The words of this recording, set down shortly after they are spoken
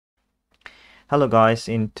Hello guys,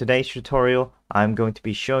 in today's tutorial I'm going to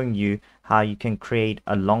be showing you how you can create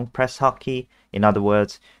a long press hotkey. In other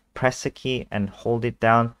words, press a key and hold it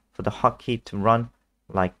down for the hotkey to run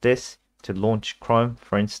like this to launch Chrome,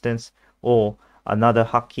 for instance, or another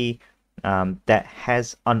hotkey that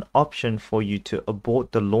has an option for you to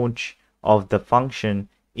abort the launch of the function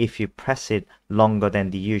if you press it longer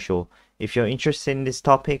than the usual. If you're interested in this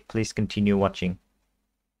topic, please continue watching.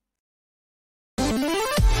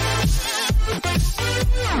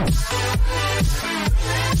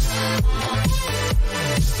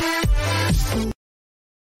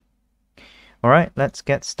 Alright, let's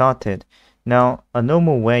get started. Now, a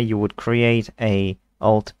normal way you would create a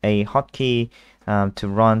Alt-A hotkey to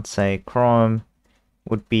run, say, Chrome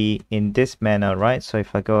would be in this manner, right? So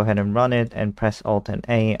if I go ahead and run it and press Alt and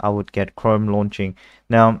A, I would get Chrome launching.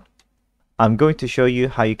 Now, I'm going to show you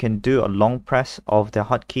how you can do a long press of the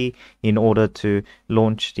hotkey in order to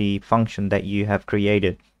launch the function that you have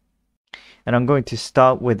created. And I'm going to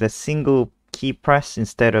start with a single key press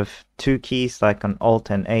instead of two keys like an Alt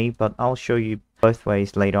and A, but I'll show you both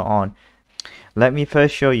ways later on. Let me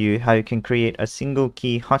first show you how you can create a single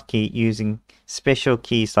key hotkey using special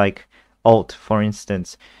keys like Alt, for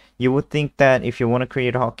instance. You would think that if you want to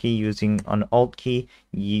create a hotkey using an Alt key,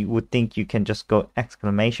 you would think you can just go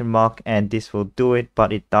exclamation mark and this will do it,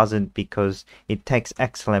 but it doesn't, because it takes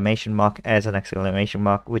exclamation mark as an exclamation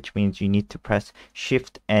mark, which means you need to press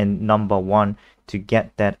Shift and number 1 to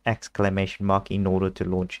get that exclamation mark in order to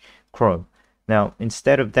launch Chrome. Now,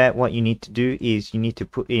 instead of that, what you need to do is you need to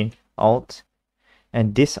put in Alt,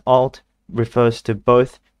 and this Alt refers to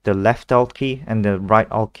both the left Alt key and the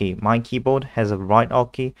right Alt key. My keyboard has a right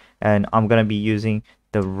Alt key, and I'm going to be using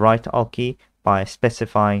the right Alt key by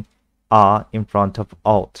specifying R in front of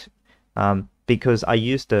Alt, because I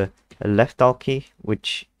use the left Alt key,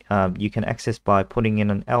 which you can access by putting in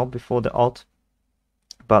an L before the Alt,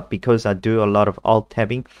 but because I do a lot of Alt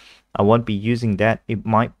tabbing, I won't be using that. It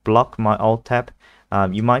might block my Alt tab.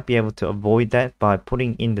 You might be able to avoid that by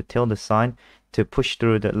putting in the tilde sign to push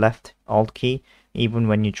through the left Alt key even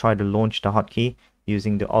when you try to launch the hotkey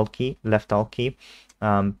using the Alt key, left Alt key.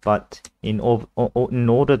 But in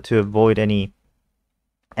order to avoid any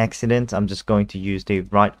accidents, I'm just going to use the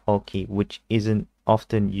right Alt key, which isn't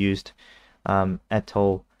often used at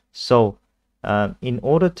all. So in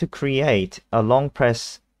order to create a long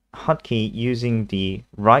press hotkey using the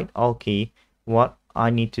right Alt key, what I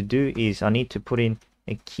need to do is I need to put in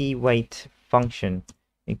a key wait function.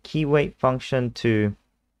 A key wait function to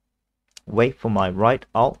wait for my right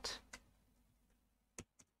Alt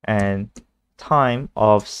and time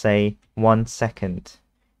of, say, 1 second.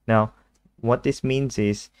 Now, what this means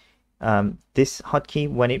is this hotkey,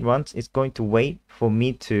 when it runs, is going to wait for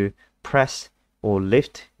me to press or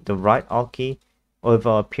lift the right Alt key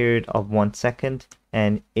over a period of 1 second,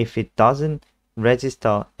 and if it doesn't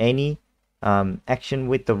register any action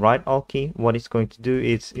with the right Alt key, what it's going to do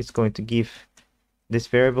is it's going to give this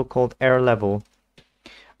variable called error level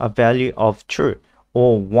a value of true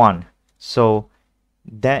or 1. So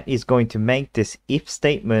that is going to make this if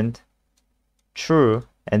statement true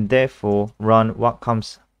and therefore run what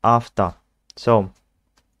comes after. So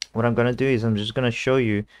what I'm going to do is I'm just going to show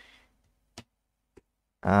you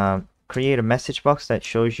create a message box that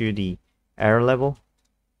shows you the error level.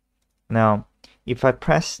 Now if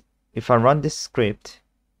I run this script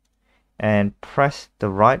and press the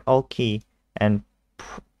right Alt key and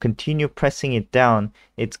continue pressing it down,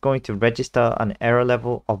 it's going to register an error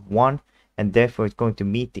level of 1, and therefore it's going to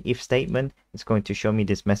meet the if statement. It's going to show me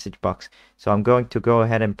this message box. So I'm going to go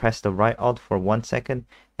ahead and press the right Alt for 1 second,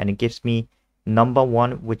 and it gives me number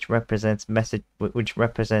 1, which represents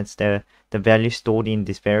the value stored in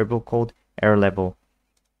this variable called error level.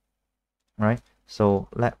 Right, so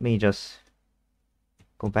let me just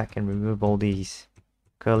go back and remove all these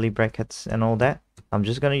curly brackets and all that. I'm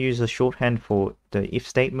just going to use a shorthand for the if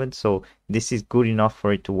statement, so this is good enough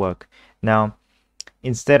for it to work. Now,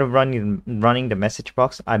 instead of running the message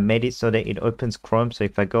box, I made it so that it opens Chrome. So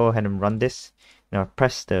if I go ahead and run this, now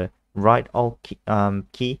press the right Alt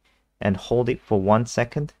key and hold it for 1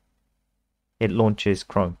 second, it launches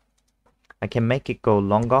Chrome. I can make it go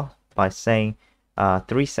longer by saying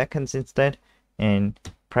 3 seconds instead, and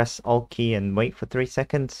press Alt key and wait for 3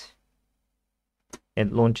 seconds.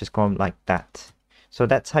 It launches Chrome like that. So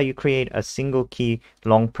that's how you create a single key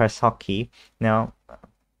long press hotkey. Now,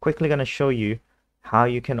 quickly going to show you how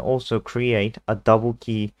you can also create a double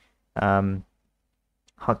key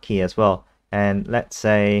hotkey as well. And let's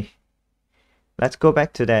go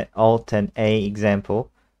back to that Alt and A example.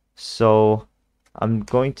 So I'm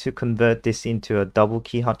going to convert this into a double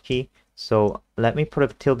key hotkey. So let me put a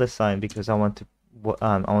tilde sign because I want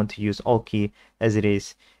to use Hotkey as it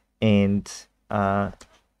is, and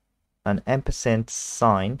an ampersand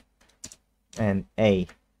sign and A.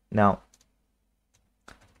 Now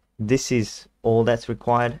this is all that's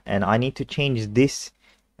required, and I need to change this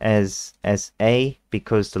as A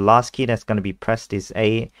because the last key that's going to be pressed is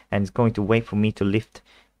A, and it's going to wait for me to lift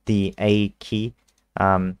the A key.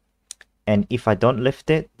 And if I don't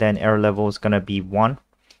lift it, then error level is going to be 1,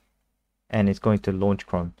 and it's going to launch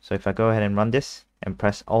Chrome. So if I go ahead and run this and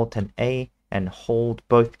press Alt and A and hold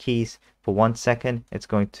both keys for 1 second, it's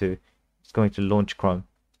going to launch Chrome.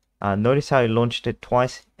 Notice how it launched it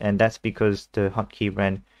twice, and that's because the hotkey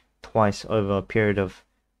ran twice over a period of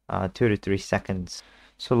 2 to 3 seconds.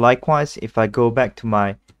 So likewise, if I go back to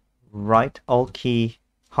my right Alt key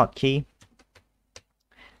hotkey,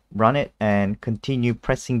 run it and continue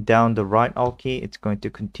pressing down the right Alt key, it's going to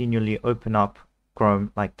continually open up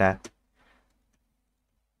Chrome like that.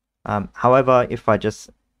 However, if I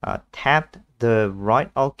just tap the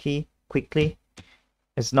right Alt key quickly,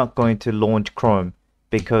 it's not going to launch Chrome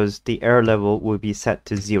because the error level will be set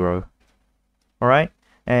to 0. Alright,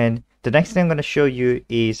 and the next thing I'm going to show you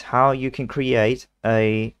is how you can create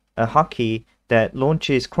a hotkey that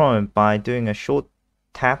launches Chrome by doing a short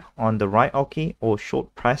tap on the right Alt key or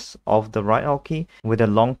short press of the right Alt key with a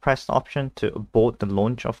long press option to abort the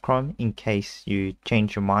launch of Chrome in case you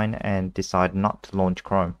change your mind and decide not to launch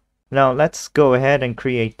Chrome. Now let's go ahead and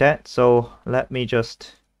create that. So let me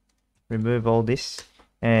just remove all this,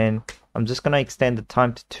 and I'm just going to extend the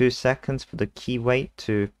time to 2 seconds for the key wait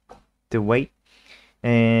to wait.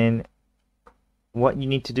 And what you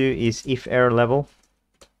need to do is if error level,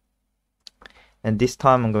 and this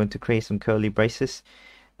time I'm going to create some curly braces,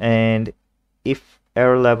 and if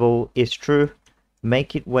error level is true,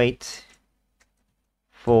 make it wait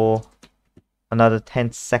for another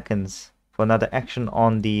 10 seconds for another action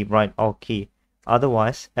on the right Alt key.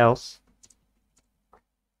 Otherwise, else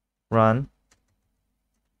run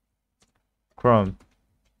Chrome.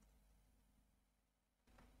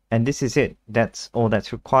 And this is it. That's all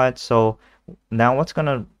that's required. So now what's going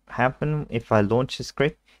to happen if I launch the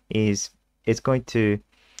script is it's going to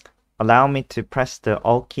allow me to press the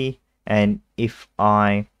Alt key, and if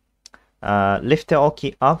I lift the Alt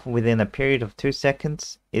key up within a period of 2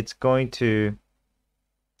 seconds, it's going to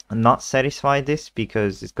not satisfy this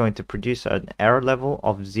because it's going to produce an error level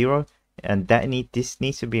of 0, and this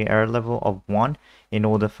needs to be an error level of 1 in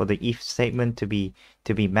order for the if statement to be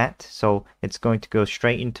met. So it's going to go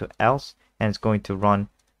straight into else, and it's going to run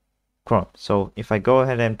Chrome. So if I go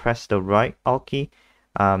ahead and press the right Alt key,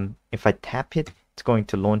 if I tap it, it's going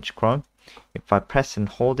to launch Chrome. If I press and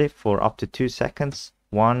hold it for up to 2 seconds,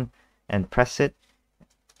 1, and press it,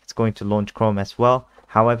 it's going to launch Chrome as well.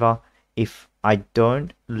 However, if I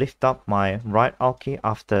don't lift up my right Alt key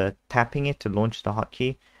after tapping it to launch the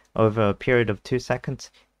hotkey over a period of 2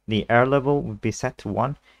 seconds, the error level would be set to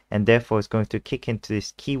 1, and therefore it's going to kick into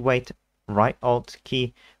this key wait right Alt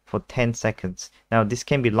key for 10 seconds. Now this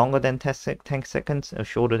can be longer than 10 seconds or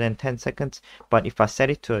shorter than 10 seconds, but if I set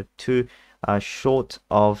it to too short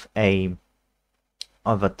of a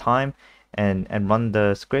time and run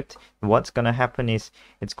the script, what's going to happen is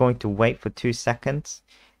it's going to wait for 2 seconds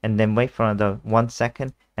and then wait for another 1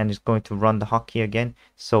 second, and it's going to run the hotkey again.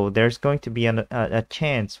 So there's going to be a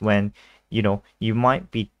chance when you might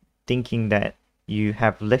be thinking that you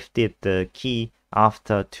have lifted the key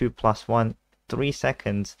after 2 + 1 3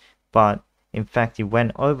 seconds, but in fact you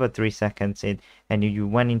went over 3 seconds and you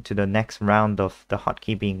went into the next round of the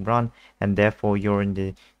hotkey being run, and therefore you're in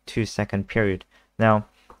the 2 second period. Now,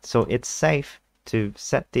 so it's safe to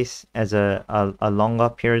set this as a longer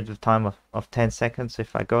period of time of 10 seconds. So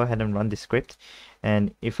if I go ahead and run the script,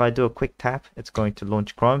 and if I do a quick tap, it's going to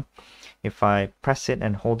launch Chrome. If I press it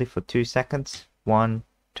and hold it for 2 seconds, 1,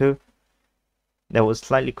 2, that was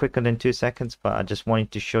slightly quicker than 2 seconds, but I just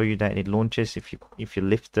wanted to show you that it launches if you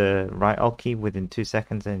lift the right Alt key within 2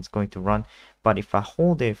 seconds, and it's going to run. But if I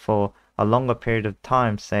hold it for a longer period of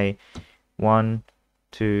time, say 1,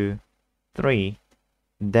 2, 3,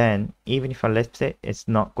 then even if I lift it, it's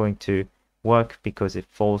not going to work because it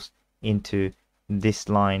falls into this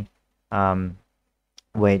line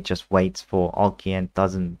where it just waits for Alt key and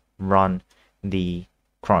doesn't run the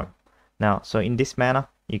Chrome. Now, so in this manner,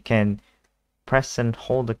 you can press and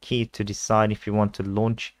hold the key to decide if you want to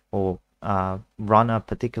launch or run a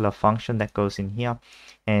particular function that goes in here.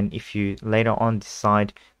 And if you later on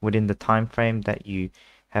decide within the time frame that you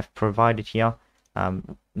have provided here,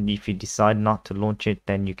 if you decide not to launch it,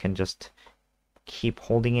 then you can just keep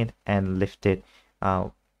holding it and lift it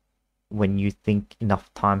when you think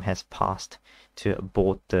enough time has passed to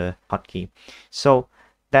abort the hotkey. So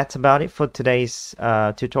that's about it for today's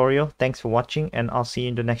tutorial. Thanks for watching, and I'll see you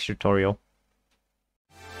in the next tutorial.